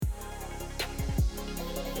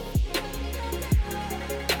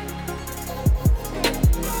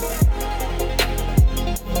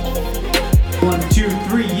2,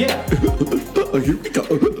 3, yeah. Here we go.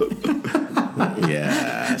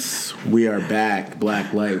 Yes, we are back.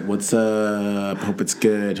 Black Light. What's up? Hope it's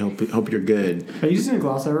good. Hope you're good. Are you just gonna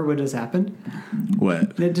gloss over what just happened?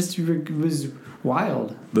 What? It just was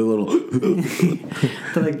wild. The little.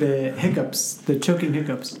 the hiccups, the choking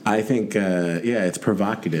hiccups. I think, it's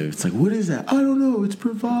provocative. It's like, what is that? I don't know. It's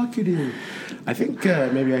provocative. I think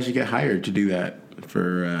maybe I should get hired to do that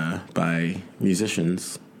by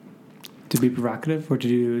musicians. To be provocative or to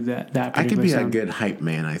do that I could be sound? a good hype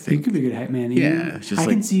man, I think. You could be a good hype man. Yeah. It's just I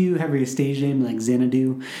can see you having a stage name like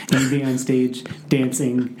Xanadu and being on stage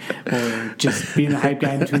dancing or just being a hype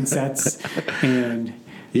guy in between sets. And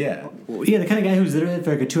yeah, the kind of guy who's literally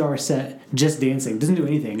for like a 2-hour set just dancing. Doesn't do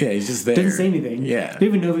anything. Yeah, he's just there. Doesn't say anything. Yeah. Don't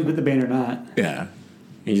even know if he's with the band or not. Yeah.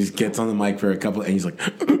 He just gets on the mic for a couple, and he's like,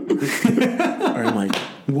 or I'm like,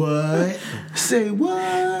 what? Say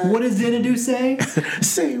what? What does Xanadu say?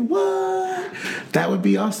 Say what? That would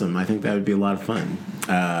be awesome. I think that would be a lot of fun.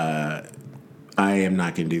 I am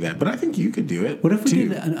not going to do that, but I think you could do it. What if we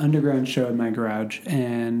did an underground show in my garage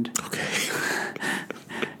and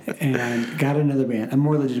got another band, a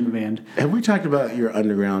more legitimate band? Have we talked about your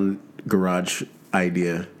underground garage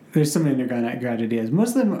idea? There's so many underground garage ideas.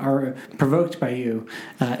 Most of them are provoked by you,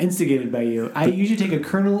 instigated by you. I usually take a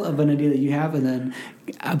kernel of an idea that you have and then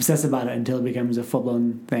obsess about it until it becomes a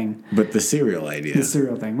full-blown thing. But the cereal idea. The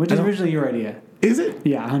cereal thing, which is originally your idea. Is it?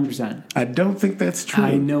 Yeah, 100%. I don't think that's true.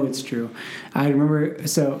 I know it's true. I remember.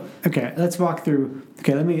 So, okay, let's walk through.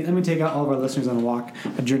 Okay, let me take out all of our listeners on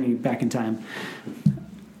a journey back in time.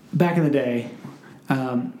 Back in the day,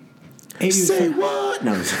 Say what?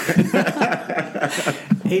 No.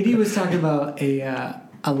 AD was talking about a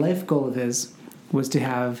life goal of his was to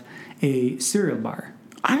have a cereal bar.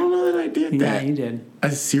 I don't know that I did that. Yeah, you did.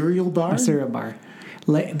 A cereal bar? A cereal bar.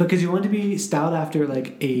 Because you wanted to be styled after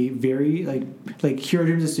like a very like Hero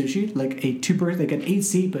Dreams of Sushi, like a two-person, like an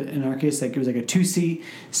 8-seat, but in our case, like it was like a 2-seat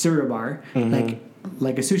cereal bar,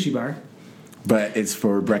 like a sushi bar. But it's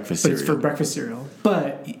for breakfast cereal. But it's for breakfast cereal.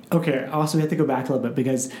 But, okay, also we have to go back a little bit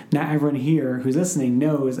because not everyone here who's listening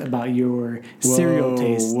knows about your cereal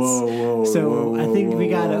tastes. So I think we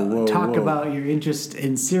got to talk about your interest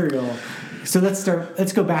in cereal. So let's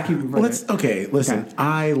go back even further. Listen. Okay.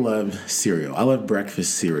 I love cereal. I love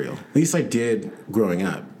breakfast cereal. At least I did growing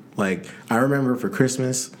up. Like, I remember for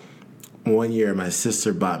Christmas, one year my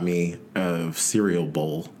sister bought me a cereal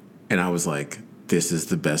bowl, and I was like, this is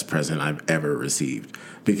the best present I've ever received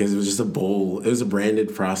because it was just a bowl. It was a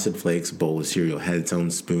branded Frosted Flakes bowl of cereal. It had its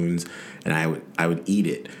own spoons, and I would eat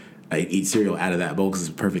it. I'd eat cereal out of that bowl because it's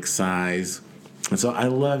the perfect size. And so I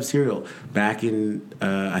love cereal. Back in,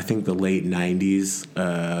 I think, the late 90s,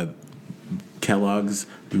 Kellogg's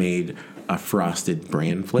made a Frosted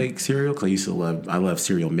Bran Flake cereal because I love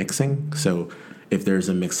cereal mixing. So if there's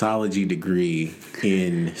a mixology degree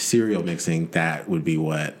in cereal mixing, that would be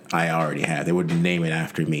what I already have. They wouldn't name it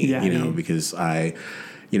after me, because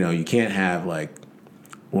you can't have like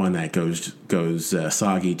one that goes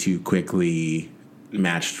soggy too quickly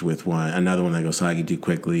matched with another one that goes soggy too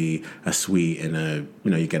quickly, a sweet and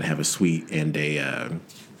you got to have a sweet and and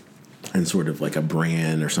sort of like a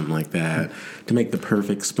bran or something like that to make the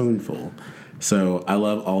perfect spoonful. So I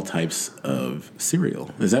love all types of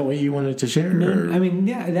cereal. Is that what you wanted to share? No, I mean,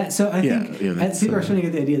 yeah. So I think people are starting to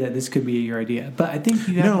get the idea that this could be your idea, but I think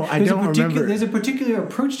you have. No, I don't remember. There's a particular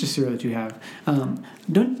approach to cereal that you have.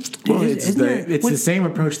 It's the same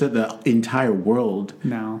approach that the entire world.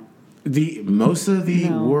 No. Most of the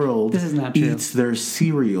world this is not true. Eats their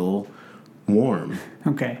cereal warm.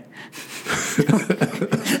 Okay.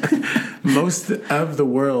 Most of the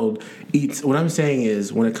world eats. What I'm saying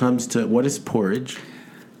is, when it comes to what is porridge,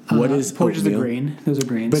 what is porridge? Oatmeal? Is a grain. Those are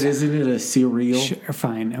grains. But isn't it a cereal? Sure,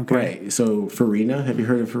 fine. Okay. Right. So Farina. Have you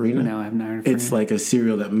heard of Farina? No, I have not heard of Farina. It's like a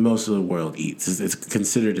cereal that most of the world eats. It's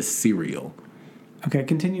considered a cereal. Okay.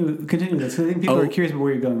 Continue this. I think people are curious about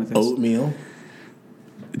where you're going with this. Oatmeal.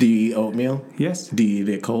 Do you eat oatmeal? Yes. Do you eat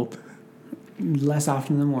it cold? Less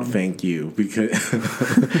often than warm. Thank you.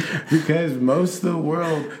 Because most of the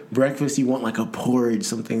world, breakfast, you want like a porridge,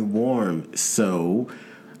 something warm. So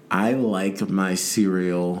I like my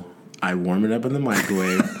cereal. I warm it up in the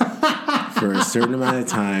microwave for a certain amount of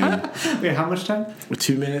time. Wait, how much time?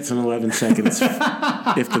 2 minutes and 11 seconds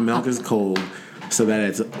if the milk is cold, so that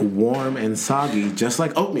it's warm and soggy, just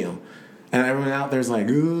like oatmeal. And everyone out there's like,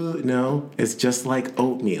 ooh, no, it's just like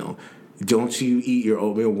oatmeal. Don't you eat your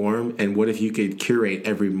oatmeal warm? And what if you could curate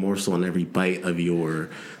every morsel and every bite of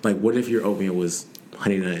what if your oatmeal was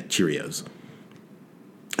Honey Nut Cheerios?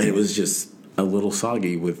 And it was just a little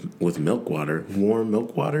soggy with milk water, warm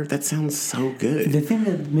milk water. That sounds so good. The thing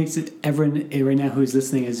that makes it everyone right now who's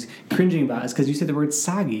listening is cringing about is because you said the word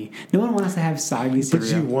soggy. No one wants to have soggy cereal.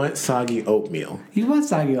 But you want soggy oatmeal. You want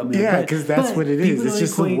soggy oatmeal. Yeah, because that's what it is. It's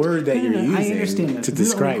just the word that you're using I understand to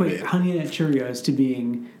describe it. Honey Nut Cheerios to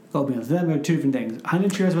being oatmeal. So that are two different things. Honey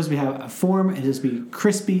Nut Cheerios is supposed to have a form and just be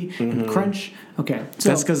crispy and crunch. Okay, so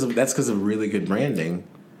that's because of really good branding.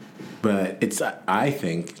 But it's, I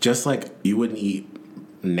think, just like you wouldn't eat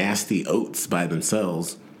nasty oats by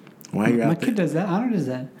themselves. Why are you out there? My kid does that. Anna does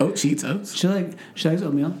that. Oh, she eats oats. She likes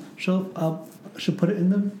oatmeal. She'll put it in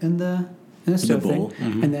the stove thing,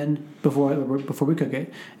 and then before we cook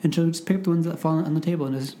it, and she'll just pick up the ones that fall on the table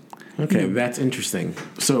and just. Okay, that's interesting.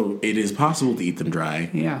 So it is possible to eat them dry.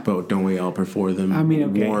 Yeah. But don't we all prefer them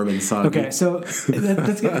warm and soggy? Okay, so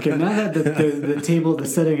that's good. Okay, now that the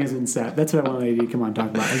setting has been set, that's what I wanted you to come on and talk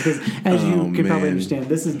about. Because as you can probably understand,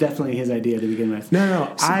 this is definitely his idea to begin with.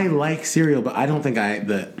 No, so, I like cereal, but I don't think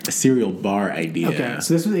the cereal bar idea. Okay,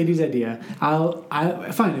 so this was AD's idea.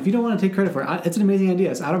 Fine, if you don't want to take credit for it, it's an amazing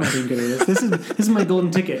idea. So I don't mind taking credit for this. This is my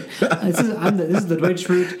golden ticket. This is the Dwight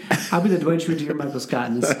Schrute. I'll be the Dwight Schrute to your Michael Scott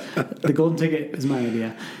in this. The golden ticket is my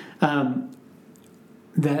idea.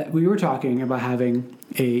 That we were talking about having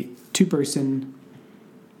a 2-person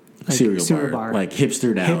cereal bar, like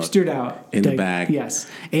hipstered out in the back. Yes,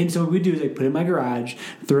 and so what we do is put it in my garage,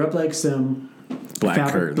 throw up some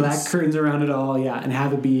black curtains around it all, and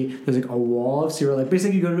have it be there's a wall of cereal.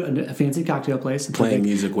 Basically, you go to a fancy cocktail place and playing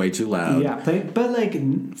music way too loud. Yeah,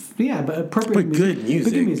 but appropriate, but good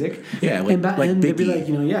music. Good music. Yeah, and they'd be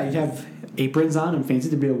you'd have aprons on and fancy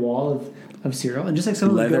to be a wall of cereal, and just like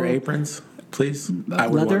some leather aprons. Please,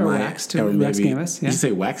 leather or wax canvas. Yeah. Did you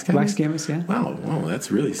say wax canvas? Wax canvas, yeah. Wow,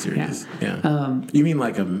 that's really serious. Yeah. You mean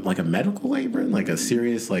like a medical apron, like a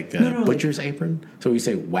serious butcher's apron? So we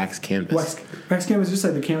say wax canvas. Wax canvas, just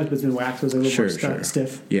like the canvas, but it's been waxed, was a little more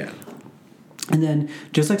stiff. Yeah. And then,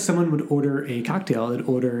 just like someone would order a cocktail, they'd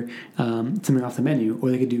order something off the menu,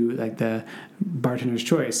 or they could do like the bartender's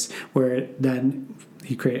choice, where then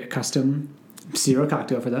you create a custom cereal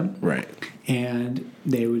cocktail for them. Right. And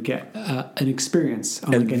they would get an experience.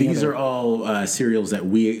 And these are all cereals that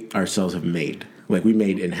we ourselves have made. Like we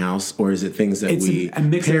made in-house, or is it things that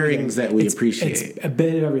pairings that we appreciate? It's a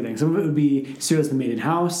bit of everything. Some of it would be cereals that made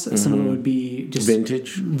in-house. Mm-hmm. Some of it would be just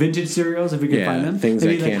vintage cereals if we could find them. Things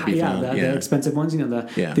that can't be found. The expensive ones.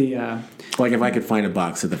 Like if I could find a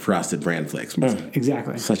box of the Frosted Bran Flakes.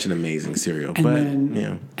 Exactly. Such an amazing cereal. And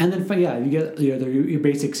then you get your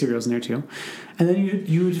basic cereals in there too. And then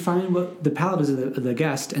you would find what the palate is of the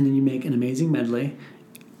guest, and then you make an amazing medley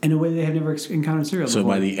in a way they have never encountered cereal before. So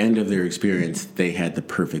by the end of their experience, they had the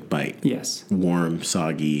perfect bite. Yes. Warm,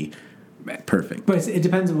 soggy, perfect. But it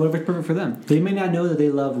depends on whatever's perfect for them. They may not know that they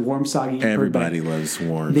love warm, soggy. Everybody loves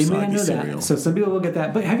warm, soggy cereal. They may not know that. So some people will get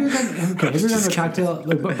that. But have you ever gone to a cocktail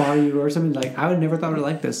bar or something I would never thought I would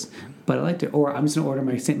like this, but I liked it. Or I'm just going to order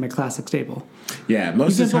my classic staple. Yeah,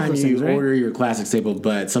 most of the time you order your classic staple,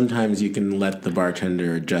 but sometimes you can let the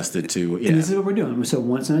bartender adjust it to. Yeah. And this is what we're doing. So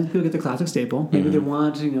sometimes people get the classic staple. Maybe they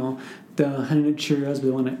want the Honey Nut Cheerios, but they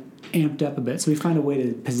want it amped up a bit. So we find a way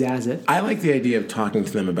to pizzazz it. I like the idea of talking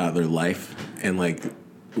to them about their life and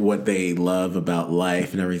what they love about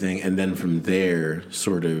life and everything, and then from there,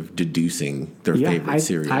 sort of deducing their favorite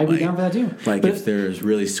cereal. I'd be down for that too. If there's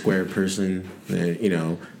really square person,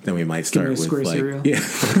 then we might start with square cereal. Yeah,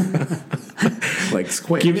 like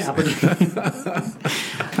squares. Give me apple.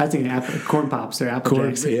 I was thinking corn pops or apple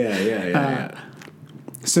jacks. Yeah.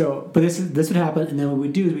 So, but this would happen, and then what we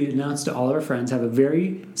do is we announce to all of our friends, have a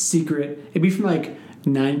very secret. It'd be from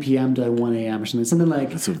 9 p.m. to 1 a.m. or something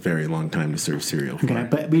That's a very long time to serve cereal for. Okay,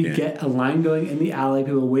 but we get a line going in the alley.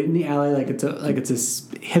 People wait in the alley like it's a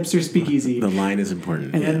hipster speakeasy. The line is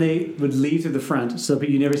important. And then they would leave through the front, so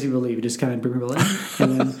you never see people leave. You just kind of bring people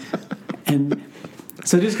in, and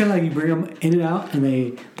so just kind of you bring them in and out, and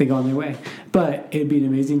they go on their way. But it'd be an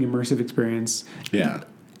amazing immersive experience. Yeah.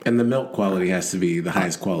 And the milk quality has to be the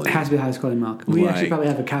highest quality. It has to be the highest quality milk. We actually probably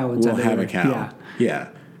have a cow inside. We'll have a cow. Yeah.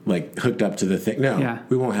 Hooked up to the thing. No,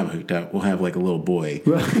 we won't have it hooked up. We'll have a little boy. A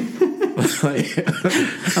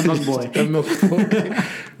milk boy. A milk boy.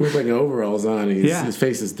 With overalls on. His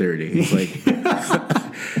face is dirty. He's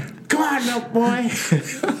come on, milk boy.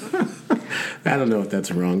 I don't know if that's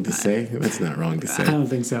wrong to say. That's not wrong to say. I don't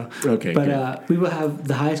think so. Okay. But we will have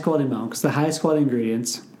the highest quality milks, the highest quality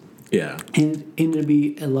ingredients. Yeah. And it'd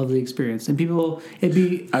be a lovely experience. And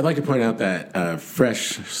I'd like to point out that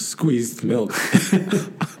fresh squeezed milk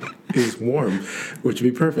is warm, which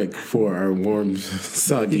would be perfect for our warm,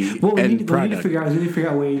 soggy well, we need product. to figure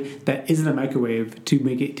out a way that isn't a microwave to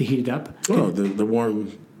make it to heat it up. Oh, the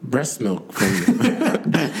warm breast milk from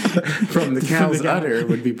from the cow's udder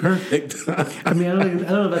would be perfect. I mean, I don't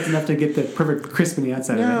know if that's enough to get the perfect crisp on the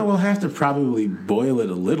outside. No, we'll have to probably boil it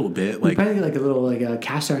a little bit, like probably like a little a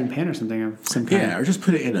cast iron pan or something of some kind. Yeah, or just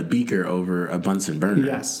put it in a beaker over a Bunsen burner.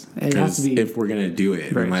 Yes, it has to be. If we're gonna do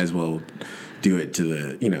it, we might as well do it to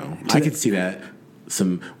the. I could see that.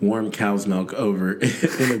 Some warm cow's milk over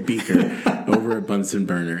in a beaker over a Bunsen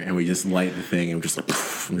burner, and we just light the thing, and we're just like,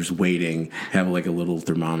 I'm just waiting. Have like a little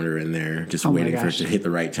thermometer in there, just waiting for it to hit the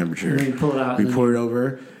right temperature. And then we pull it out. We pour it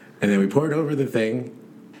over, and then we pour it over the thing,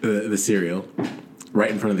 the cereal, right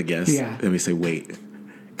in front of the guests. Yeah. And we say, wait,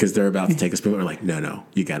 because they're about to take a spoon. We're like, no,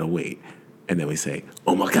 you gotta wait. And then we say,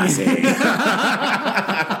 omakase.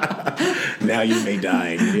 Now you may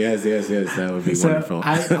dine. Yes, that would be wonderful.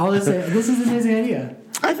 I'll just say, this is an amazing idea.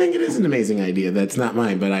 I think it is an amazing idea. That's not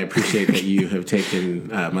mine, but I appreciate that you have taken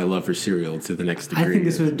my love for cereal to the next degree. I think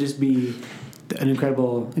this would just be an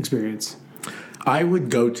incredible experience. I would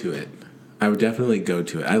go to it. I would definitely go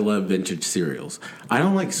to it. I love vintage cereals. I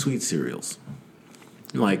don't like sweet cereals.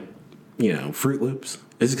 Like, Fruit Loops.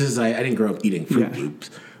 It's because I didn't grow up eating Fruit Loops.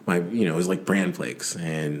 It was like Bran Flakes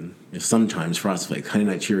and sometimes Frost Flakes, Honey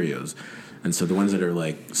Nut Cheerios. And so the ones that are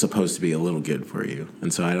like supposed to be a little good for you.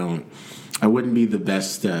 And so I wouldn't be the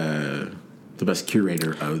best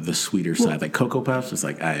curator of the sweeter side. Like Cocoa Puffs, it's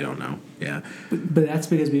like, I don't know. Yeah. But that's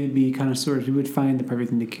because we would be connoisseurs. We would find the perfect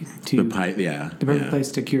thing the perfect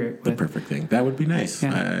place to cure it with. The perfect thing. That would be nice.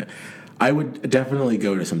 Yeah. I would definitely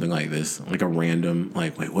go to something like this, like a random,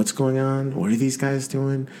 like, wait, what's going on? What are these guys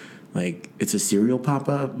doing? Like, it's a cereal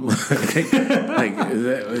pop-up? Is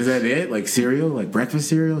that it? Like cereal? Like breakfast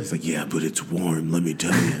cereal? He's like, yeah, but it's warm, let me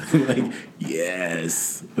tell you. Like,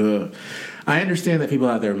 yes. Ugh. I understand that people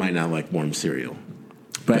out there might not like warm cereal.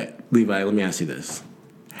 But, Levi, let me ask you this.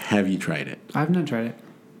 Have you tried it? I've not tried it.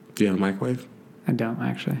 Do you have a microwave? I don't,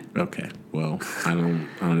 actually. Okay. Well, I don't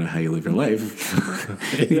know how you live your life.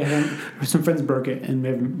 Yeah, some friends broke it, and we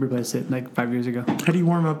haven't replaced it like 5 years ago. How do you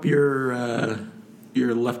warm up your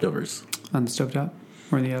leftovers? On the stovetop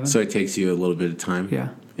or in the oven. So it takes you a little bit of time? Yeah.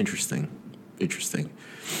 Interesting.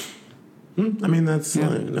 I mean, that's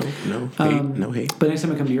no hate. But next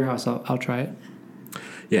time I come to your house, I'll try it.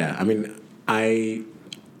 Yeah, I mean, I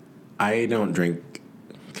don't drink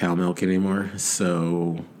cow milk anymore,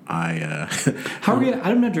 so How are we gonna,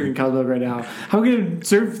 I'm not drinking cow's milk right now. How are we going to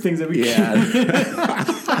serve things that we can't?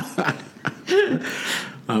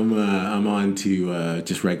 I'm on to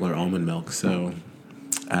just regular almond milk, so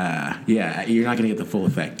you're not going to get the full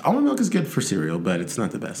effect. Almond milk is good for cereal, but it's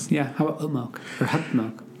not the best. Yeah, how about oat milk or hemp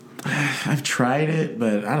milk? I've tried it,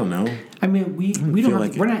 but I don't know. I mean, we don't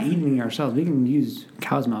have we're not eating it ourselves. We can use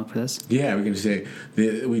cow's milk for this. Yeah, we can say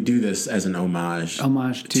we do this as an homage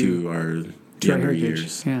to our younger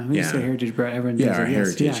years. Yeah, we say heritage, but everyone does our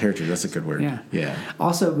heritage. Yeah. Heritage, that's a good word. Yeah.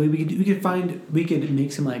 Also, we could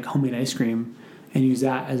make some like homemade ice cream and use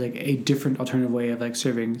that as like a different alternative way of like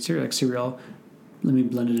serving cereal, like cereal. Let me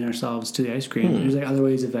blend it in ourselves to the ice cream. There's like other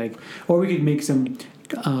ways of like, or we could make some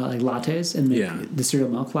like lattes and make the cereal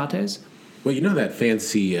milk lattes. Well, you know that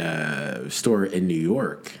fancy store in New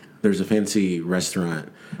York. There's a fancy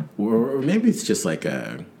restaurant, or maybe it's just like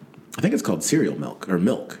I think it's called Cereal Milk or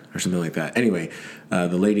something like that. Anyway, the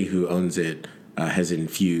lady who owns it has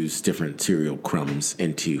infused different cereal crumbs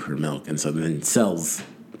into her milk, and so then sells.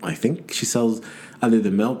 I think she sells either the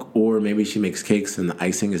milk or maybe she makes cakes and the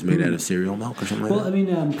icing is made out of cereal milk or something like that. Well, I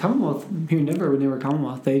mean, Commonwealth here in Denver, when they were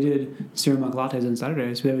Commonwealth, they did cereal milk lattes on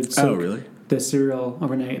Saturdays. They would soak the cereal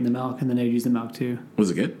overnight in the milk, and then they'd use the milk too. Was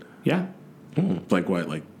it good? Yeah. Like what?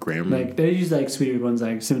 Like graham? Like they use like sweeter ones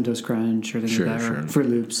like Cinnamon Toast Crunch or things like that, or Fruit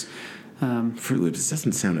Loops. Fruit Loops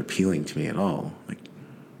doesn't sound appealing to me at all. Like,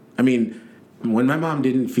 I mean, when my mom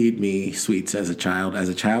didn't feed me sweets as a child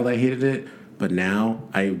I hated it. But now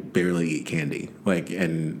I barely eat candy,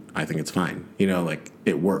 and I think it's fine.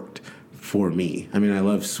 It worked for me. I mean, I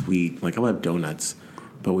love sweet, I love donuts,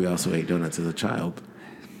 but we also ate donuts as a child.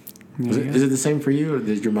 Is it the same for you, or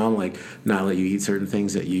did your mom not let you eat certain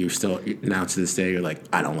things that you still now to this day you're like,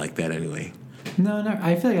 I don't like that anyway? No.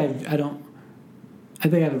 I feel like I don't. I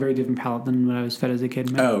think I have a very different palate than when I was fed as a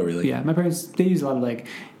kid. Oh, really? Yeah, my parents they use a lot of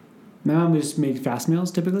My mom just made fast meals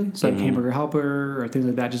typically, so like hamburger helper or things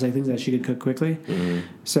like that, just like things that she could cook quickly. Mm-hmm.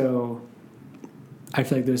 So I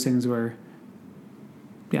feel like those things were,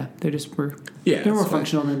 they just were. Yeah, they're more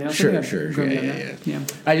functional than the other. Sure. Yeah.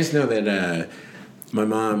 I just know that my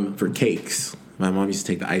mom used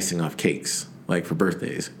to take the icing off cakes. like for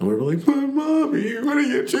birthdays, and we were like, "But mommy, what are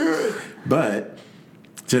you doing?" But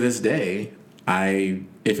to this day,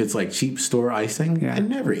 if it's like cheap store icing, I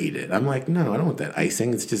never eat it. I'm like, no, I don't want that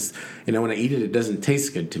icing. It's just, when I eat it, it doesn't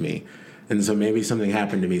taste good to me. And so maybe something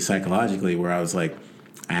happened to me psychologically where I was like,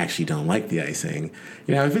 I actually don't like the icing.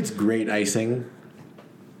 If it's great icing,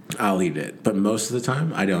 I'll eat it. But most of the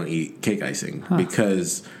time, I don't eat cake icing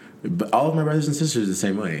because all of my brothers and sisters are the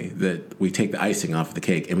same way, that we take the icing off the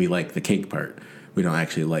cake and we like the cake part. We don't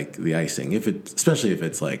actually like the icing, especially if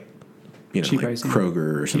it's like, like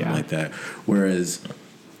Kroger or something like that. Whereas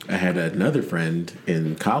I had another friend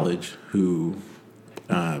in college who,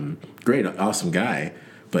 great, awesome guy,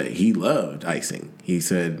 but he loved icing. He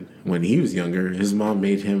said when he was younger, his mom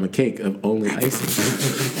made him a cake of only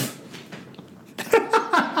icing.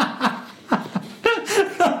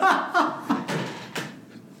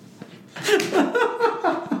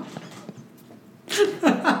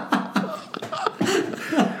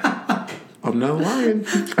 I'm not lying.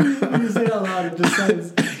 You say it out loud, it just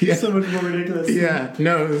sounds so much more ridiculous. Yeah,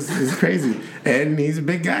 no, it's crazy. And he's a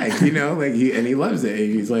big guy, he loves it.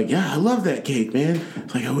 He's like, yeah, I love that cake, man.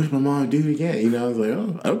 It's like, I wish my mom would do it again. I was like,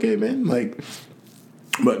 oh, okay, man.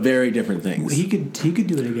 But very different things. He could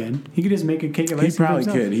do it again. He could just make a cake of icing. He probably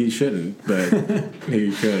could. He shouldn't, but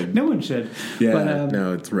he could. No one should. Yeah, but,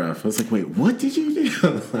 no, it's rough. I was like, wait, what did you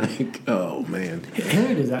do? Oh, man.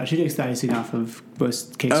 Hillary does that. She takes the icing off of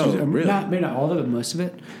most cakes. Oh, really? Maybe not all of it, but most of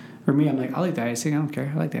it. For me, I'm like, I like the icing. I don't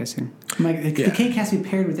care. I like the icing. I'm like, the cake has to be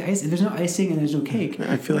paired with the icing. If there's no icing and there's no cake,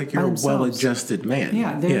 I feel like you're a well-adjusted man.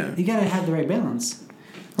 Yeah, you got to have the right balance.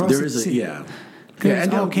 There is If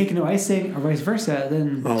it's all cake and no icing, or vice versa,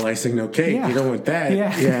 then... All icing, no cake. Yeah. You don't want that.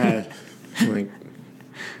 Yeah. Like,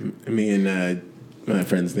 me and my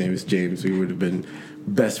friend's name is James. We would have been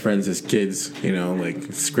best friends as kids,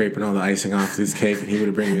 scraping all the icing off his cake, and he would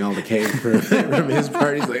have bring me all the cake from his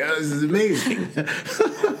party. He's like, oh, this is amazing.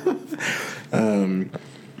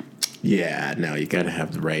 No, you got to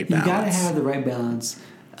have the right balance. You got to have the right balance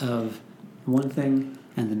of one thing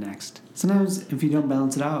and the next. Sometimes if you don't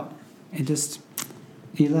balance it out, it just...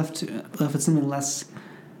 You're left with something less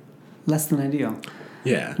than ideal.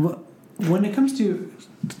 Yeah. Well, when it comes to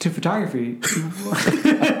photography...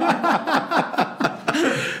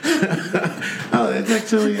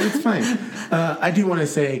 it's fine. I do want to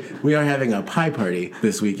say we are having a pie party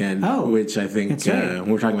this weekend, which I think when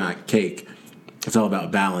we're talking about cake, it's all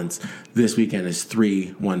about balance. This weekend is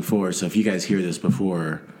 314, so if you guys hear this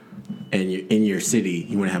before and you're in your city,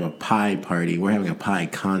 you want to have a pie party, we're having a pie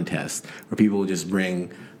contest where people will just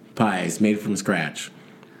bring pies made from scratch.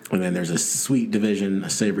 And then there's a sweet division, a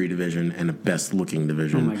savory division, and a best-looking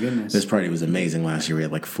division. Oh, my goodness. This party was amazing last year. We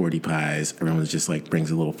had 40 pies. Everyone was just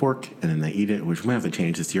brings a little fork, and then they eat it, which we might have to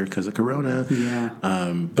change this year because of Corona. Yeah.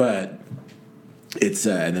 But it's,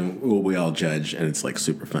 and then we all judge, and it's,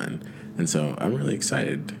 super fun. And so I'm really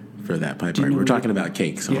excited for that pie party. We're talking about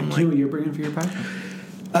cake, so I'm do you know what you're bringing for your pie?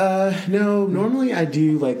 No, normally I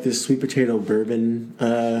do, this sweet potato bourbon,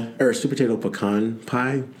 or sweet potato pecan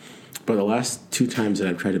pie. But the last 2 times that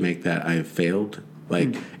I've tried to make that, I've failed.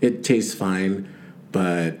 It tastes fine,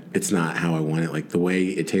 but it's not how I want it. The way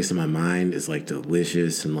it tastes in my mind is,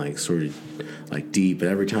 delicious and, sort of, deep. But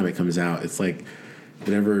every time it comes out, it's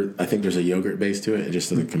whenever I think there's a yogurt base to it, it just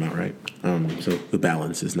doesn't come out right. So the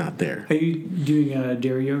balance is not there. Are you doing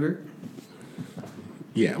dairy yogurt?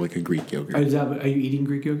 Yeah, a Greek yogurt. Are you eating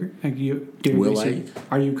Greek yogurt? Will I?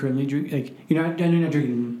 Are you currently drinking, I know you're not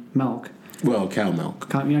drinking milk. Well, cow milk.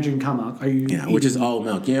 You're not drinking cow milk. Are you? Yeah, which is all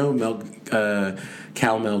milk. Milk,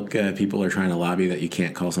 cow milk. People are trying to lobby that you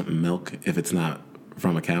can't call something milk if it's not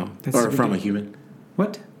from a cow or from a human.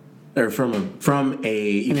 What? Or from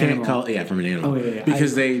a you can't animal. Call from an animal. Oh yeah.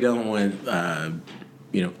 Because they don't want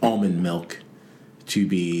almond milk to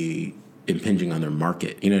be impinging on their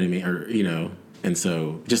market. You know what I mean? Or and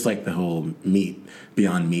so just like the whole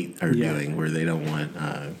Beyond Meat are doing, where they don't want.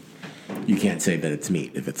 You can't say that it's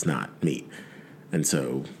meat if it's not meat. And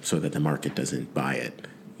so that the market doesn't buy it,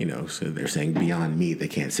 so they're saying Beyond Meat. They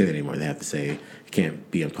can't say that anymore. They have to say it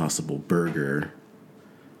can't be Impossible Burger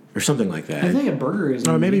or something like that. I think a burger is...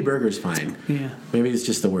 Or maybe burger's fine. Yeah. Maybe it's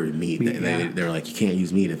just the word meat. They're like, you can't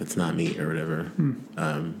use meat if it's not meat or whatever.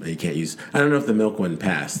 You can't use... I don't know if the milk one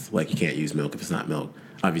passed. You can't use milk if it's not milk.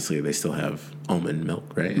 Obviously, they still have almond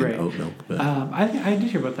milk, right? And oat milk. But. I did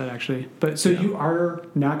hear about that, actually. But so you are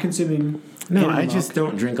not consuming... No, I just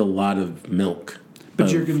don't drink a lot of milk.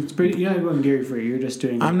 But you're not going dairy-free. You're just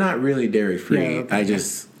doing... I'm not really dairy-free. Yeah, okay. I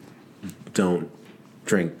just don't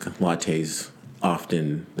drink lattes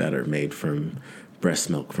often that are made from breast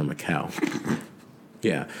milk from a cow.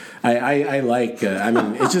 Yeah, I like. I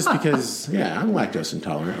mean, it's just because I'm lactose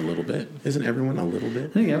intolerant a little bit. Isn't everyone a little bit?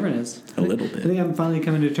 I think everyone is. A little bit. I think I'm finally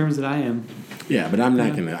coming to terms that I am. Yeah, but I'm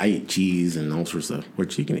not gonna. I eat cheese and all sorts of stuff.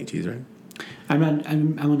 Which you can eat cheese, right? I'm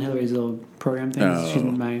on Hillary's little program thing. Oh. She's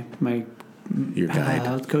my Your guide.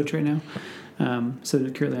 health coach right now. So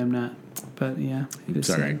currently I'm not. But yeah, It's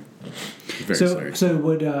all right. Very so sorry. so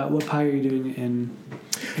what pie are you doing in?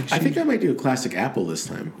 I think I might do a classic apple this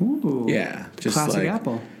time. Ooh, Yeah, just classic like,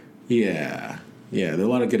 apple. Yeah, there are a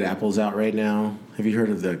lot of good apples out right now. Have you heard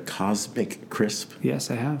of the Cosmic Crisp? Yes,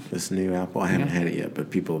 I have. This new apple. I haven't had it yet, but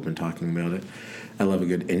people have been talking about it. I love a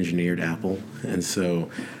good engineered apple, and so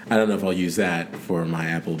I don't know if I'll use that for my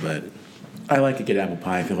apple, but I like a good apple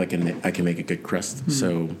pie. I feel like I can make a good crust,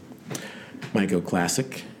 so might go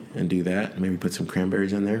classic and do that. Maybe put some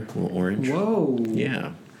cranberries in there, a little orange. Whoa.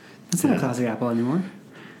 Yeah, That's not a classic apple anymore.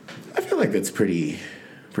 I feel like that's pretty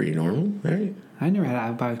normal, right? I never had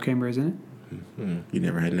apple pie with cranberries in it. You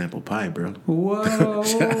never had an apple pie, bro. Whoa.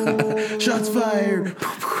 Shots fired.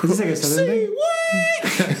 Is this like a southern Say thing?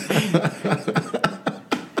 what?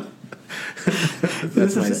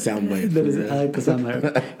 That's my soundbite. That is, I like the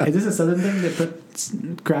soundbite. Is this a southern thing that puts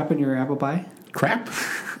crap in your apple pie? Crap?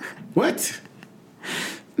 What?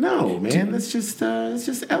 No, man. That's just it's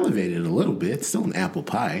just elevated a little bit. It's still an apple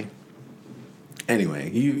pie. Anyway,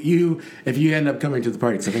 you if you end up coming to the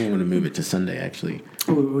party, because I think I'm going to move it to Sunday. Actually.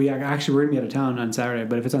 Oh, yeah. Actually, we're gonna be out of town on Saturday,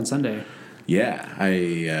 but if it's on Sunday, Yeah,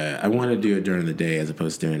 I want to do it during the day as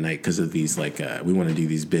opposed to during the night because of these we want to do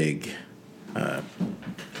these big,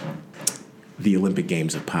 the Olympic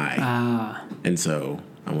Games of pie, and so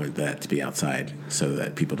I want that to be outside so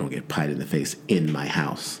that people don't get pied in the face in my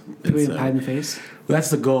house. people get pie in the face. That's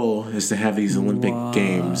the goal, is to have these Olympic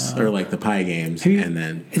games or like the pie games, and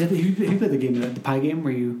then Have you played the game, the pie game,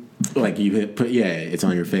 where you like you it's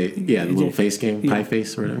on your face, the little face game, pie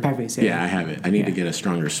face or whatever. Pie face, yeah. I have it. I need to get a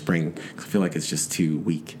stronger spring 'cause I feel like it's just too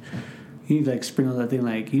weak. You need like sprinkle that thing,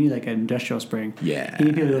 like you need like an industrial spring. Yeah. You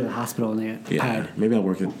need people to go to the hospital and they get pied. Maybe I'll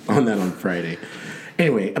work on that on Friday.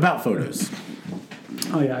 Anyway, about photos.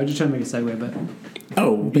 Oh yeah, I was just trying to make a segue, but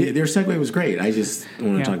Oh, their segue was great. I just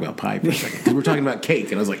want to talk about pie for a second because we're talking about cake,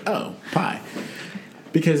 and I was like, oh, pie,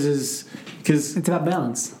 because it's about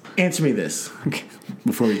balance. Answer me this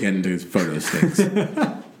before we get into photos things: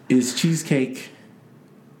 is cheesecake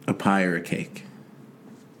a pie or a cake?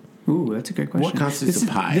 Ooh, that's a good question. What constitutes a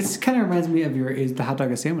pie? This kind of reminds me of is the hot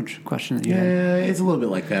dog a sandwich question that you had. Yeah, it's a little bit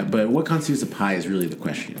like that, but what constitutes a pie is really the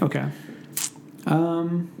question. Okay.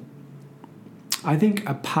 I think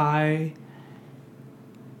a pie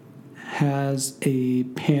has a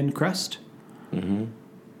pan crust. Mm-hmm.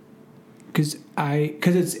 Because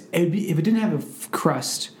if it didn't have a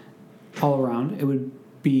crust all around, it would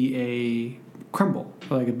be a crumble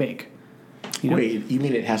or like a bake. You know? Wait, you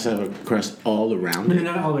mean it has to have a crust all around No, it?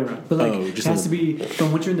 not all the way around, but like it has to be.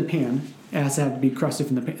 But once you're in the pan, it has to have to be crusted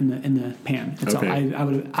from in the pan. That's all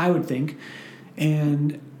I would think,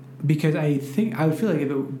 and because I would feel like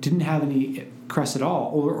if it didn't have any crust at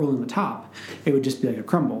all, or on the top, it would just be like a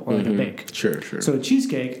crumble or like a bake. Sure. So a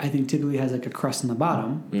cheesecake, I think, typically has like a crust on the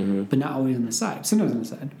bottom, but not always on the side. Sometimes on the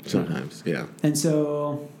side. Sometimes, yeah. And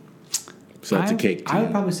so that's a cake. I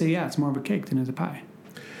would probably say it's more of a cake than it's a pie.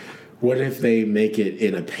 What if they make it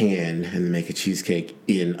in a pan and make a cheesecake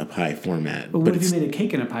in a pie format? But what if you made a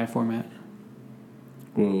cake in a pie format?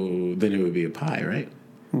 Well, then it would be a pie, right?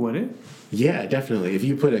 Would it? Yeah, definitely. If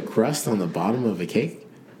you put a crust on the bottom of a cake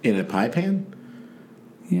in a pie pan,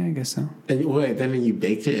 yeah, I guess so. and wait, then you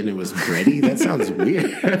baked it and it was bready. That sounds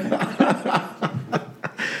weird.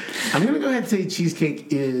 I'm gonna go ahead and say cheesecake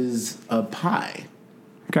is a pie.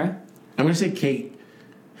 Okay. I'm gonna say cake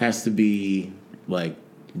has to be like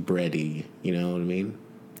bready. You know what I mean?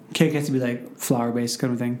 Cake has to be like flour based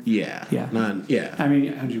kind of thing. Yeah. Yeah. Not. Yeah. I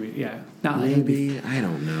mean, yeah. Not Maybe. I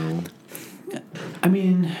don't know. I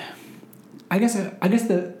mean, I guess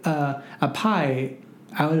a pie,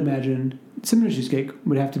 I would imagine similar to cheesecake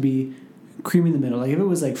would have to be creamy in the middle. Like if it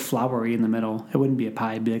was like floury in the middle, it wouldn't be a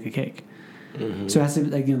pie; it'd be like a cake. Mm-hmm. So it has to be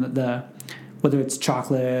like the whether it's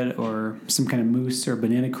chocolate or some kind of mousse or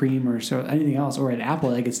banana cream or anything else, or an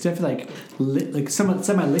apple. Like it's definitely like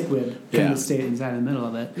semi-liquid kind of state inside the middle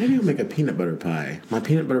of it. Maybe I'll make a peanut butter pie. My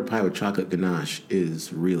peanut butter pie with chocolate ganache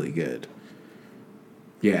is really good.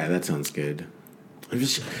 Yeah, that sounds good.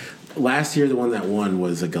 Last year, the one that won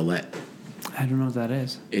was a galette. I don't know what that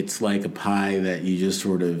is. It's like a pie that you just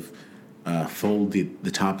sort of fold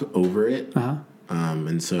the top over it. Uh-huh.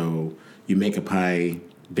 And so you make a pie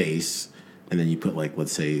base, and then you put, like,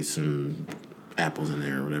 let's say some apples in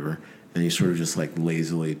there or whatever, and you sort of just, like,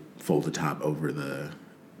 lazily fold the top over the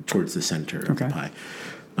towards the center of Okay. the pie.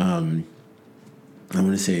 I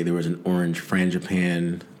want to say there was an orange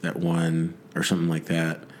frangipan that won or something like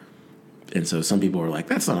that. And so some people were like,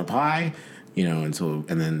 that's not a pie, and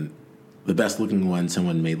then the best looking one,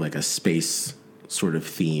 someone made like a space sort of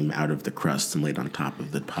theme out of the crust and laid on top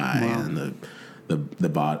of the pie. Wow. And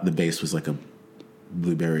the base was like a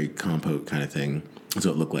blueberry compote kind of thing. So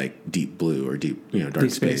it looked like deep blue or dark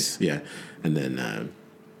Deep space. space. Yeah. And then,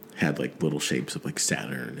 had like little shapes of like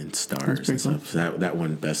Saturn and stars and cool. stuff. So that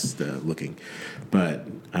one best looking. But,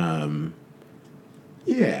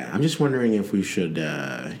 yeah, I'm just wondering if we should,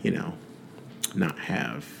 not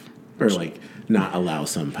have, or like not allow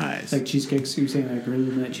some pies. Like cheesecakes? You're saying like really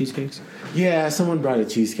limited cheesecakes? Yeah, someone brought a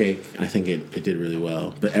cheesecake. I think it did really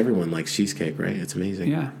well. But everyone likes cheesecake, right? It's amazing.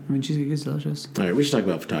 Yeah. I mean, cheesecake is delicious. All right, we should talk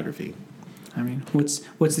about photography. I mean, what's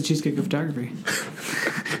the cheesecake of photography?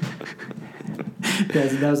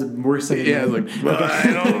 That was the worst second. Yeah, I was like, well, I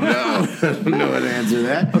don't know. I don't know how to answer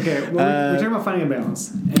that. Okay, well, we're talking about finding a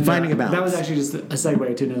balance. And, Finding a balance. That was actually just a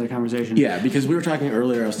segue to another conversation. Yeah, because we were talking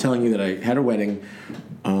earlier. I was telling you that I had a wedding.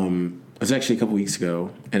 It was actually a couple weeks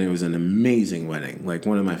ago, and it was an amazing wedding, like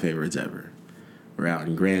one of my favorites ever. We're out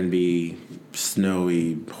in Granby,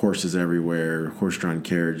 snowy, horses everywhere, horse-drawn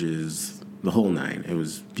carriages, the whole nine. It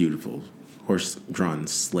was beautiful. Horse-drawn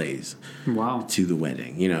sleighs. Wow. To the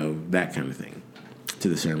wedding, that kind of thing, to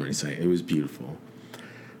the ceremony site. It was beautiful.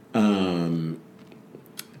 And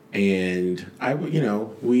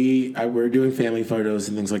we're doing family photos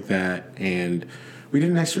and things like that, and we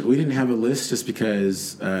didn't have a list just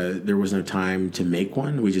because there was no time to make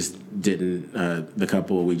one. We just didn't. The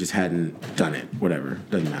couple, we just hadn't done it. Whatever,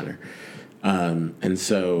 doesn't matter. And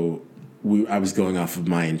so I was going off of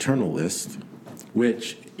my internal list,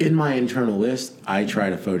 which in my internal list I try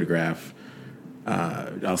to photograph.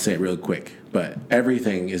 I'll say it real quick, but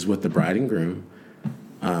everything is with the bride and groom,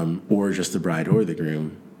 or just the bride or the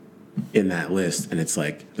groom in that list, and it's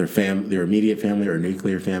like their immediate family or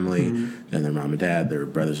nuclear family, then their mom and dad, their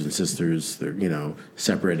brothers and sisters, they're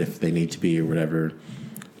separate if they need to be or whatever.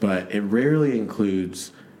 But it rarely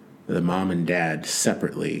includes the mom and dad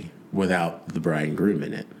separately without the bride and groom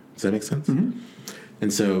in it. Does that make sense? Mm-hmm.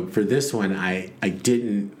 And so for this one, I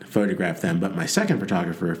didn't photograph them, but my second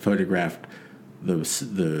photographer photographed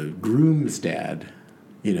the groom's dad,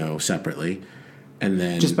 separately, and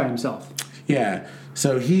then Just by himself. Yeah.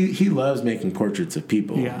 So he loves making portraits of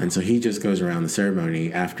people. Yeah. And so he just goes around the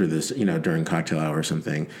ceremony after this, during cocktail hour or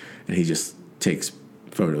something, and he just takes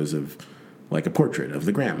photos of like a portrait of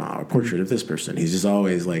the grandma or a portrait of this person. He's just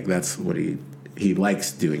always like, that's what he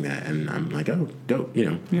likes doing that. And I'm like, oh, dope,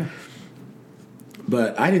 Yeah.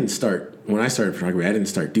 But when I started photography, I didn't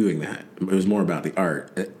start doing that. It was more about the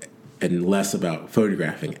art and less about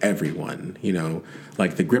photographing everyone,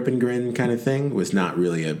 like the grip and grin kind of thing was not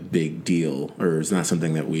really a big deal, or it's not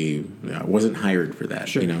something that wasn't hired for that,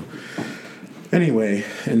 Sure. Anyway,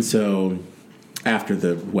 and so after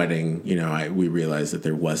the wedding, we realized that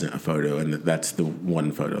there wasn't a photo, and that's the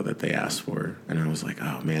one photo that they asked for. And I was like,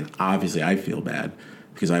 oh man, obviously I feel bad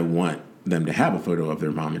because I want them to have a photo of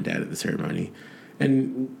their mom and dad at the ceremony.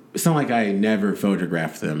 And it's not like I never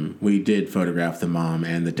photographed them. We did photograph the mom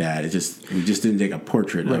and the dad. We just didn't take a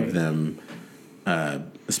portrait of them,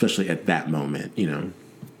 especially at that moment, And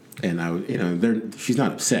she's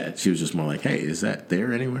not upset. She was just more like, "Hey, is that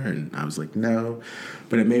there anywhere?" And I was like, "No,"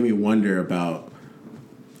 but it made me wonder about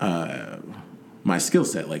my skill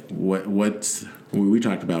set. Like, we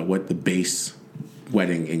talked about what the base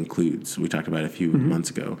wedding includes. We talked about it a few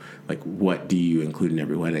months ago. Like, what do you include in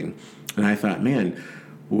every wedding? And I thought, man,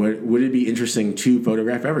 would it be interesting to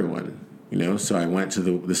photograph everyone? So I went to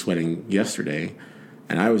this wedding yesterday,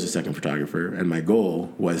 and I was a second photographer, and my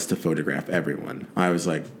goal was to photograph everyone. I was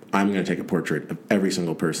like, I'm going to take a portrait of every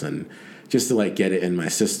single person just to like get it in my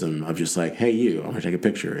system of just like, hey, I want to take a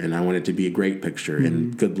picture, and I want it to be a great picture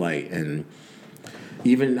in good light. And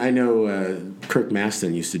even I know Kirk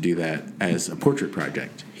Maston used to do that as a portrait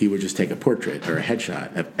project. He would just take a portrait or a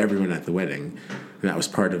headshot of everyone at the wedding, and that was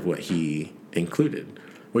part of what he included,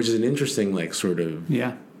 which is an interesting like sort of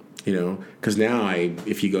because now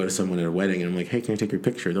if you go to someone at a wedding and I'm like, hey, can I take your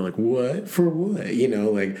picture? They're like, what? For what?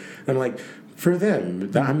 Like I'm like, for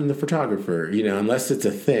them, I'm the photographer. Unless it's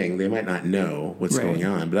a thing, they might not know what's going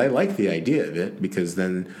on. But I like the idea of it because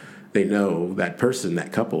then they know that person,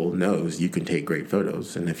 that couple knows you can take great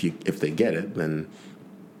photos, and if they get it, then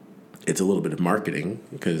it's a little bit of marketing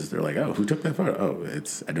because they're like, oh, who took that photo? Oh,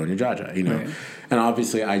 it's Adonia Jaja, Right. And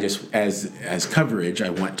obviously, I just as coverage, I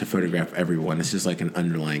want to photograph everyone. It's just like an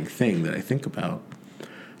underlying thing that I think about.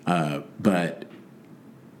 But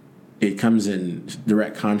it comes in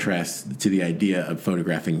direct contrast to the idea of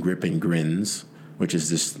photographing grip and grins, which is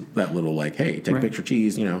just that little like, hey, take a picture,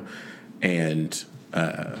 cheese,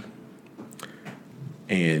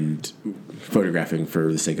 and photographing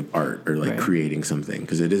for the sake of art or like creating something,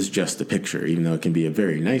 because it is just a picture, even though it can be a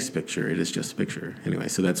very nice picture. It is just a picture anyway.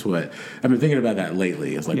 So that's what I've been thinking about that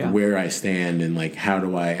lately, is like where I stand and like how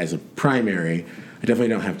do I, as a primary, I definitely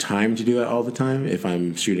don't have time to do that all the time if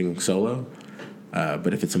I'm shooting solo.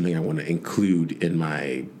 But if it's something I want to include in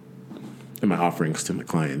my offerings to my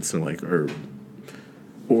clients,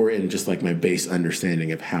 or in just like my base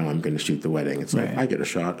understanding of how I'm going to shoot the wedding, it's like I get a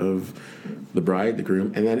shot of the bride, the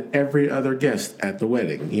groom, and then every other guest at the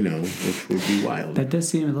wedding, which would be wild. That does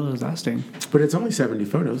seem a little exhausting. But it's only 70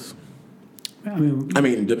 photos. I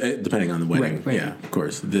mean, depending on the wedding, right. Yeah, of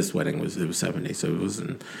course. This wedding was 70, so it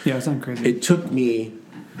wasn't. Yeah, it's not crazy. It took me.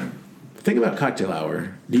 Think about cocktail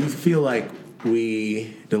hour. Do you feel like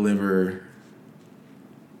we deliver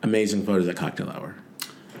amazing photos at cocktail hour?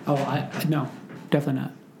 Oh, no, definitely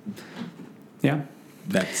not. Yeah.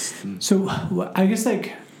 That's so. I guess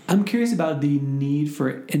like I'm curious about the need for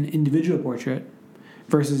an individual portrait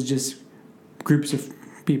versus just groups of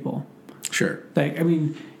people. Sure. Like, I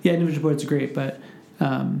mean, yeah, individual portraits are great, but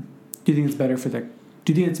do you think it's better for do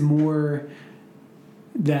you think it's more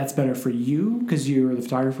that's better for you because you're the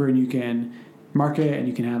photographer and you can market and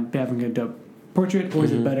you can having a dope portrait, or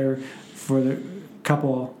is it better for the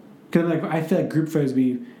couple? Because like I feel like group photos I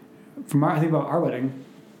think about our wedding,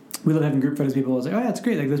 we love having group photos. People was like, oh yeah, it's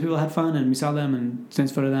great. Like those people had fun and we saw them and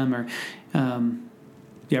nice photo of them, or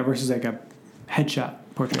versus like a headshot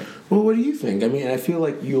portrait. Well, what do you think? I mean, I feel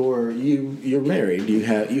like you're married. You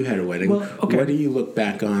had a wedding. Well, okay. What do you look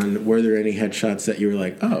back on? Were there any headshots that you were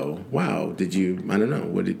like, oh wow? Did you? I don't know.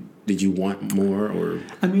 What did you want more? Or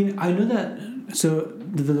I mean, I know that. So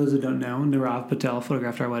for those who don't know, Nirav Patel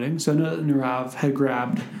photographed our wedding. So I know that Nirav had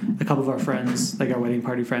grabbed a couple of our friends, like our wedding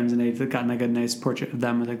party friends, and they'd gotten like a nice portrait of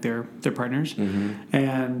them with like their partners,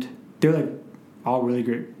 and they're like all really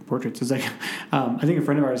great portraits. It's like I think a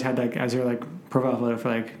friend of ours had like as her like profile photo for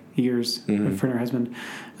like years, for her husband.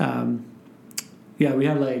 We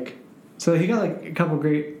had like, so he got like a couple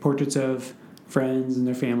great portraits of friends and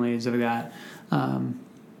their families, stuff like that.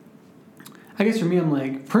 I guess for me, I'm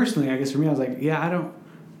like, personally, I was like, yeah, I don't.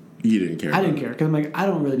 You didn't care. I didn't care because I'm like, I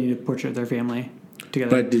don't really need a portrait of their family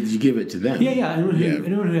together. But did you give it to them? Yeah. Anyone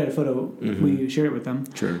who had a photo, we shared it with them.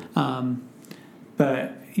 Sure.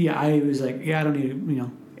 But yeah, I was like, yeah, I don't need,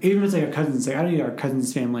 even if it's like a cousin's, like I don't need our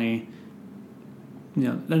cousin's family. I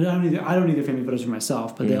don't need their family photos for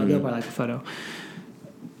myself, but they'll probably like the photo.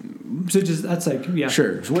 So just that's like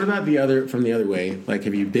Sure. So what about from the other way? Like,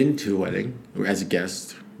 have you been to a wedding or as a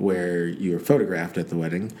guest where you were photographed at the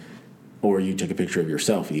wedding, or you took a picture of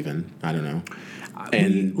yourself? Even I don't know.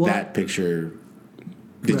 And that picture,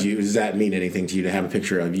 does that mean anything to you to have a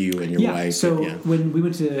picture of you and your wife? So when we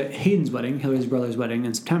went to Hayden's wedding, Hillary's brother's wedding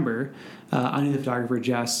in September, I knew the photographer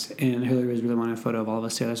Jess, and Hillary was really wanting a photo of all of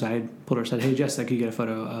us together. So I pulled her and said, "Hey Jess, could you get a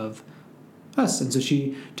photo of us?" And so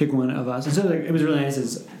she took one of us, and so it was really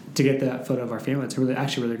nice to get that photo of our family. It's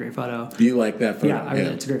actually a really great photo. Do you like that photo? Yeah,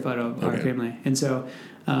 it's a great photo of our family, and so.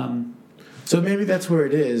 So maybe that's where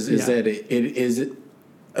it is that it is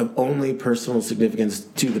of only personal significance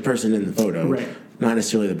to the person in the photo, right? Not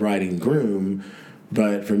necessarily the bride and groom,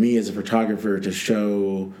 but for me as a photographer to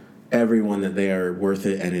show everyone that they are worth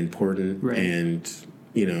it and important, right. And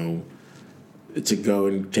to go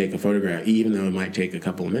and take a photograph, even though it might take a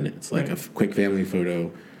couple of minutes, like a quick family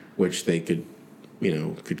photo, which they could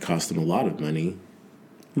cost them a lot of money.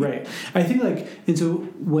 Right. I think and so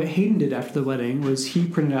what Hayden did after the wedding was he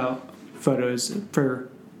printed out photos for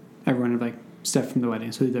everyone of stuff from the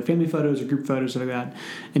wedding. So either family photos or group photos, stuff like that.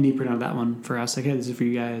 And he printed out that one for us, like, hey, this is for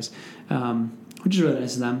you guys, which is really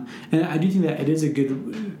nice of them. And I do think that it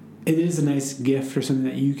is a nice gift or something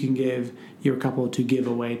that you can give your couple to give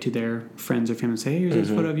away to their friends or family. Say, hey, here's this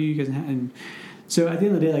photo of you guys. And so at the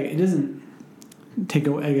end of the day, it doesn't take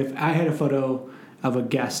away. Like if I had a photo of a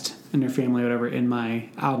guest and their family or whatever in my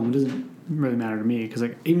album, it doesn't really matter to me because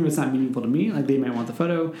even if it's not meaningful to me, they might want the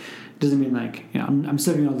photo. It doesn't mean I'm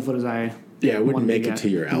still getting all the photos I it wouldn't make it to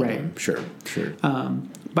your album. Right. Sure.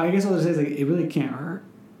 But I guess all this is it really can't hurt.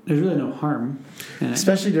 There's really no harm in it.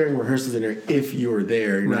 Especially during rehearsal dinner, if you're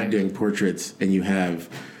there, you're not doing portraits, and you have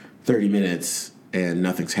 30 minutes and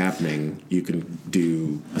nothing's happening, you can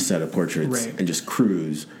do a set of portraits and just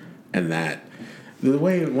cruise. And that, the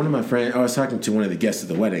way one of my friends, I was talking to one of the guests at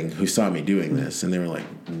the wedding who saw me doing this, and they were like,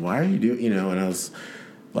 why are you doing, and I was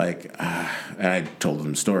like, and I told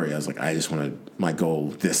them the story. I was like, my goal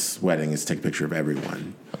this wedding is to take a picture of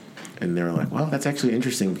everyone. And they were like, well, that's actually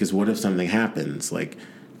interesting because what if something happens? Like,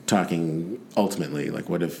 talking ultimately, like,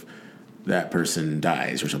 what if that person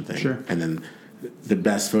dies or something? Sure. And then the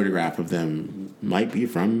best photograph of them might be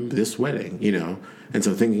from this wedding, you know? And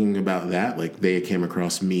so thinking about that, like, they came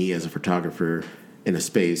across me as a photographer in a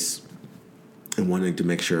space and wanting to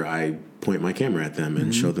make sure I point my camera at them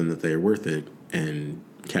and show them that they're worth it and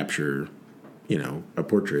capture, you know, a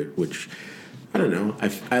portrait, which, I don't know,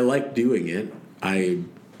 I like doing it. When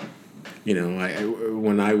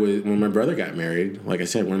my brother got married, like I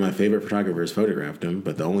said, one of my favorite photographers photographed him,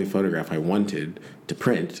 but the only photograph I wanted to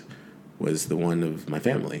print was the one of my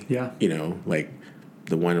family. Yeah. You know, like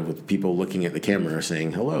the one with people looking at the camera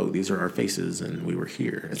saying, hello, these are our faces and we were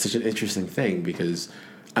here. It's such an interesting thing because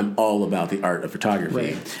I'm all about the art of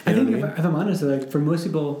photography. Right. I think if I'm honest, like for most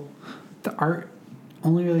people, the art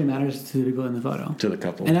only really matters to the people in the photo. To the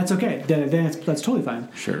couple. And that's okay. That's totally fine.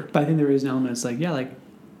 Sure. But I think there is an element, it's like, yeah, like,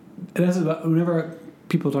 and that's about, whenever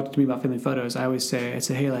people talk to me about family photos, I always say,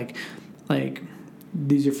 hey, like,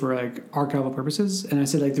 these are for like archival purposes. And I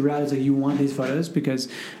said, like, the reality is like you want these photos because,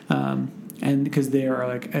 and because they are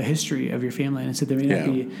like a history of your family. And I said they may not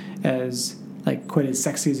be as like quite as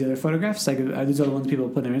sexy as the other photographs. Like these are the ones people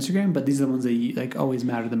put on their Instagram, but these are the ones that like always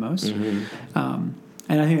matter the most. And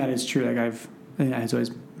I think that is true. Like I think that has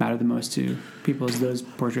always mattered the most to people is those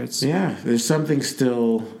portraits. Yeah, there's something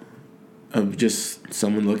still of just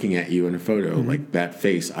someone looking at you in a photo, like that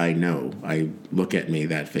face. I know. I look at me,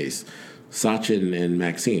 that face. Sachin and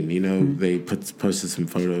Maxine, you know, they posted some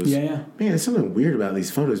photos. Yeah. Man, there's something weird about these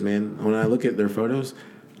photos, man. When I look at their photos,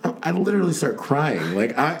 I literally start crying.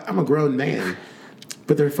 Like, I'm a grown man,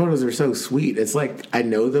 but their photos are so sweet. It's like I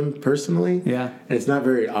know them personally. Yeah. And it's not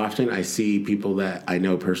very often I see people that I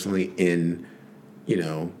know personally in, you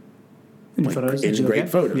know, In like photos, in great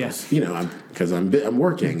photos. Yeah. You know, because I'm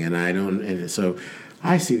working and I don't, and so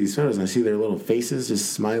I see these photos and I see their little faces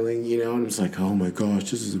just smiling, you know, and I'm just like, oh my gosh,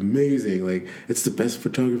 this is amazing. Like, it's the best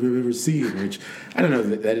photography I've ever seen, which I don't know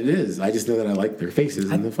that it is. I just know that I like their faces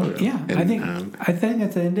in the photo. Yeah. And, I think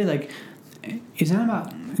at the end of the day, like, it's not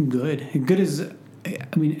about good. Good is,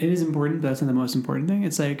 I mean, it is important, but that's not the most important thing.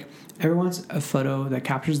 It's like everyone wants a photo that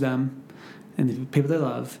captures them and the people they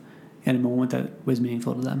love in a moment that was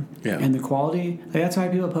meaningful to them. Yeah. And the quality, like that's why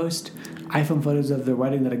people post iPhone photos of their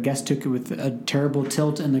wedding that a guest took with a terrible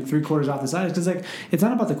tilt and like 3/4 off the sides. Because like it's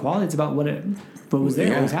not about the quality, it's about what was there,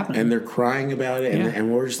 what was happening. And they're crying about it,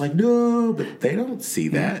 and we're just like, no, but they don't see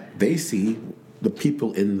that. They see the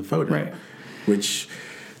people in the photo. Right. Which...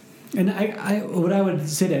 And I what I would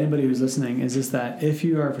say to anybody who's listening is just that if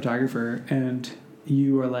you are a photographer and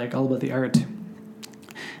you are like all about the art,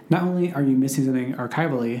 not only are you missing something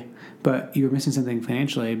archivally, but you're missing something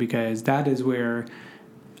financially because that is where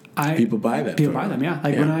people buy that. People buy them, yeah.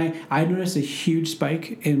 Like when I noticed a huge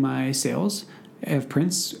spike in my sales of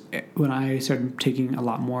prints when I started taking a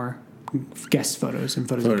lot more guest photos and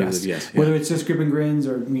photos of guests. Whether it's just grip and grins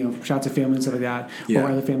or, you know, shots of family and stuff like that,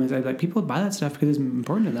 or other families. Like people buy that stuff because it's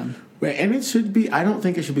important to them. Right, and it should be. I don't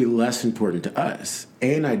think it should be less important to us,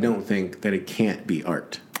 and I don't think that it can't be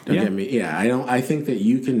art. Don't get me? Yeah, I don't. I think that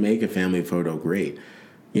you can make a family photo great.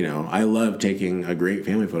 You know, I love taking a great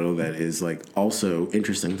family photo that is like also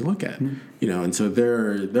interesting to look at. You know, and so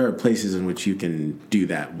there are places in which you can do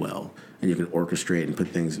that well, and you can orchestrate and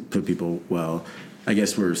put people well. I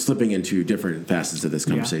guess we're slipping into different facets of this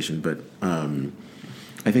conversation, but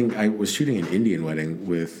I think I was shooting an Indian wedding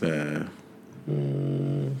with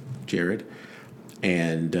Jared,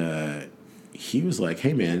 and he was like,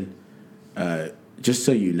 "Hey, man, just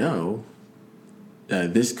so you know,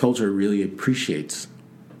 this culture really appreciates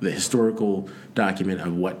the historical document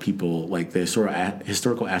of what people like, the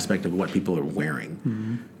historical aspect of what people are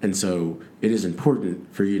wearing, and so it is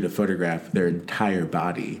important for you to photograph their entire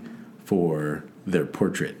body for their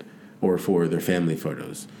portrait or for their family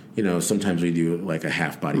photos. You know, sometimes we do like a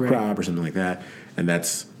half body crop or something like that, and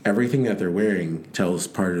that's everything that they're wearing tells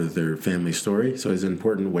part of their family story. So it's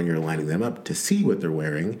important when you're lining them up to see what they're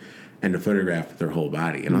wearing and to photograph their whole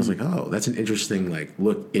body." And I was like, oh, that's an interesting like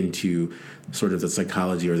look into sort of the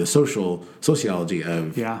psychology or the sociology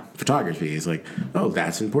of photography. It's like, oh,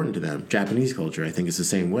 that's important to them. Japanese culture, I think, is the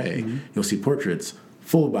same way. You'll see portraits,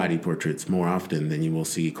 full body portraits, more often than you will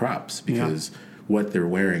see crops because what they're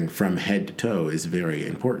wearing from head to toe is very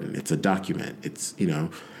important. It's a document. It's, you know,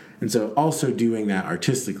 and so also doing that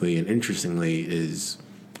artistically and interestingly is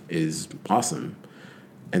awesome.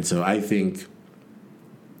 And so I think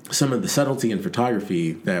some of the subtlety in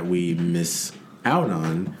photography that we miss out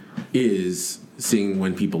on is seeing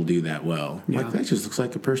when people do that well. Yeah. Like, that just looks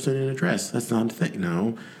like a person in a dress. That's not a thing.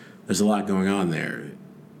 No, there's a lot going on there.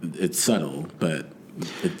 It's subtle, but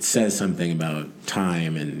it says something about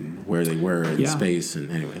time and where they were in space.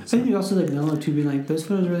 And anyway, so. I think also like Noah too being like those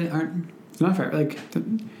photos really aren't not fair. Like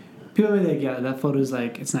people are like, yeah, that photo is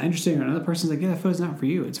like it's not interesting, or another person's like, yeah, that photo's not for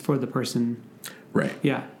you. It's for the person. Right.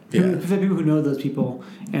 Yeah. Yeah. For people who know those people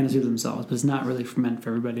and it's themselves, but it's not really meant for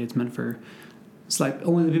everybody. It's meant for it's like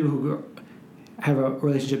only the people who have a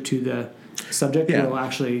relationship to the subject will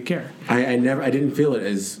actually care. I didn't feel it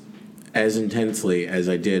as intensely as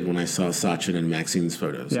I did when I saw Sachin and Maxine's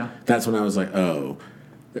photos. Yeah. That's when I was like, oh,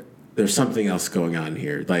 there's something else going on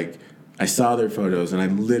here. Like, I saw their photos and I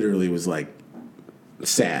literally was like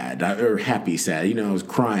sad or happy sad. You know, I was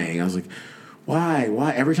crying. I was like,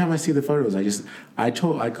 why? Every time I see the photos, I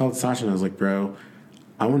called Sachin. I was like, bro,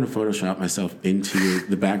 I want to Photoshop myself into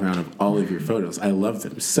the background of all of your photos. I love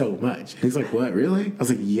them so much. And he's like, what, really? I was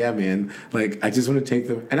like, yeah, man. Like, I just want to take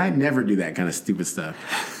them. And I never do that kind of stupid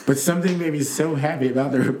stuff. But something made me so happy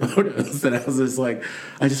about their photos that I was just like,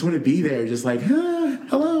 I just want to be there. Just like,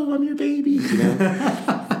 hello, I'm your baby. You know?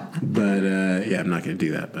 But, I'm not going to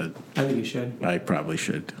do that. But I think you should. I probably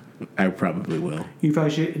should. I probably will. You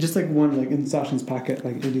probably should. Just like one, like in Sachin's pocket,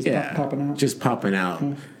 like just popping out. Just popping out.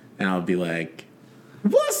 And I'll be like,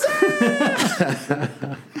 what's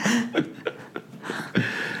up?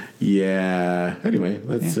 Yeah. Anyway,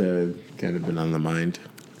 that's kind of been on the mind.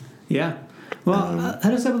 Yeah. Well,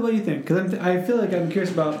 how does what do you think? Because I feel like I'm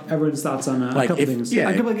curious about everyone's thoughts on a couple things. Yeah.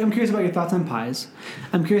 I'm curious about your thoughts on pies.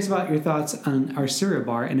 I'm curious about your thoughts on our cereal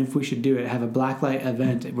bar and if we should do it. Have a blacklight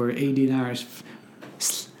event where AD and I are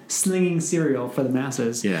slinging cereal for the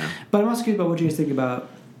masses. Yeah. But I'm also curious about what you guys think about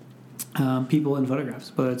people in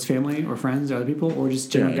photographs, whether it's family or friends or other people or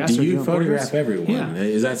just general guests. Do you photograph everyone? Yeah.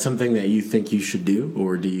 Is that something that you think you should do,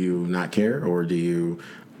 or do you not care, or do you...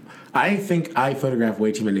 I think I photograph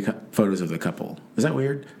way too many photos of the couple. Is that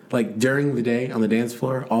weird? Like during the day on the dance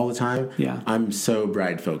floor all the time, I'm so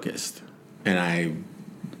bride focused. And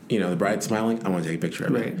the bride's smiling, I want to take a picture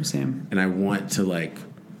of it. Right, same. And I want to like...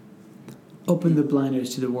 open the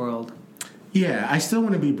blinders to the world. Yeah, I still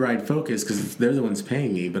want to be bride focused because they're the ones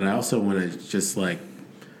paying me, but I also want to just like,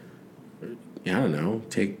 I don't know,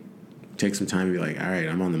 take some time to be like, all right,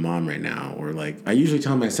 I'm on the mom right now. Or like, I usually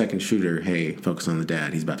tell my second shooter, hey, focus on the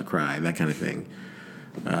dad. He's about to cry, that kind of thing.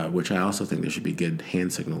 Which I also think there should be good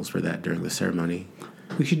hand signals for that during the ceremony.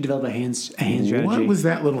 We should develop a hand strategy. What was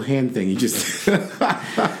that little hand thing you just...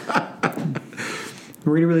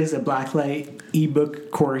 We're going to release a blacklight ebook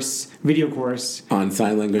course, video course. On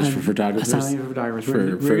sign language for photographers? Sign language for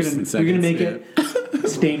photographers. We're going to make it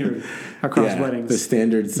standard across weddings. The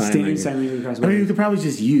standard sign language. Sign language across weddings. I mean, you weddings. could probably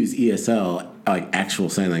just use ESL, like actual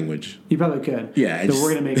sign language. You probably could. Yeah. So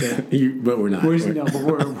we're going to make it. But we're not. We're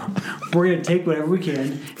going to take whatever we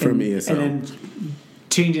can. From ESL. And then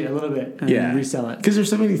change it a little bit and resell it. Because there's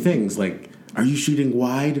so many things like, are you shooting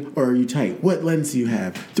wide or are you tight? What lens do you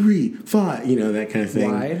have? 3, 5, that kind of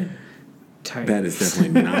thing. Wide, tight. That is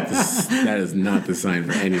definitely not that is not the sign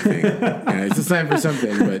for anything. Yeah, it's a sign for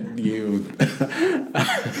something, but you...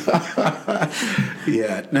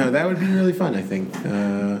 Yeah, no, that would be really fun, I think.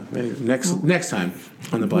 Maybe next time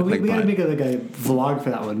on the Black Lake Pod. We got to make a vlog for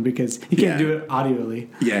that one because you can't do it audioly.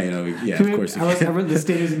 Yeah, of course you can. The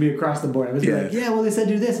standards would be across the board. I was like, well, they said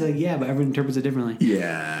do this. Like, yeah, but everyone interprets it differently.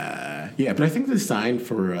 Yeah, but I think the sign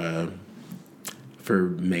for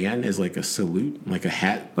man is like a salute, like a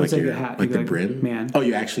hat, like a hat, like the brim. Man. Oh,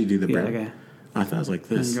 you actually do the brim? Okay. I thought it was like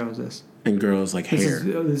this. And girls this. And girls like hair.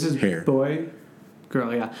 This is hair. Boy,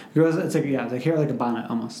 girl. Yeah, girls. It's like like hair, like a bonnet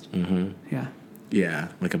almost. Mm-hmm. Yeah. Yeah,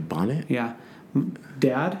 like a bonnet. Yeah.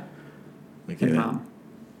 Dad. And mom.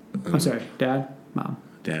 I'm sorry, dad, mom.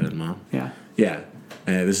 Dad and mom. Yeah. Yeah.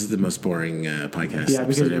 This is the most boring podcast. Yeah,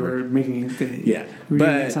 because we ever. were making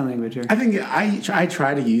but sign language here. I think I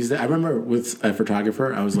try to use that. I remember with a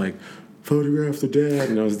photographer, I was like, photograph the dad,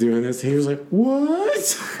 and I was doing this. He was like,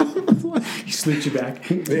 what? He slid you back.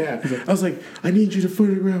 Yeah. I was like, I need you to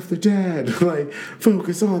photograph the dad. Like,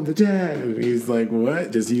 focus on the dad. And he's like,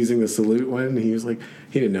 what? Just using the salute one. And he was like,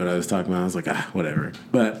 he didn't know what I was talking about. I was like, whatever.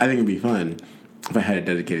 But I think it'd be fun if I had a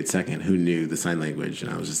dedicated second who knew the sign language,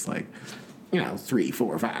 and I was just like, 3,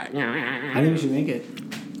 4, 5. I think we should make it.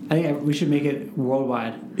 I think we should make it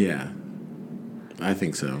worldwide. Yeah. I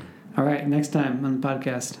think so. All right, next time on the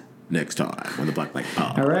podcast. Next time on the Black Lake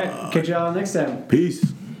Pod. All right, catch y'all next time.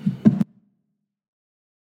 Peace.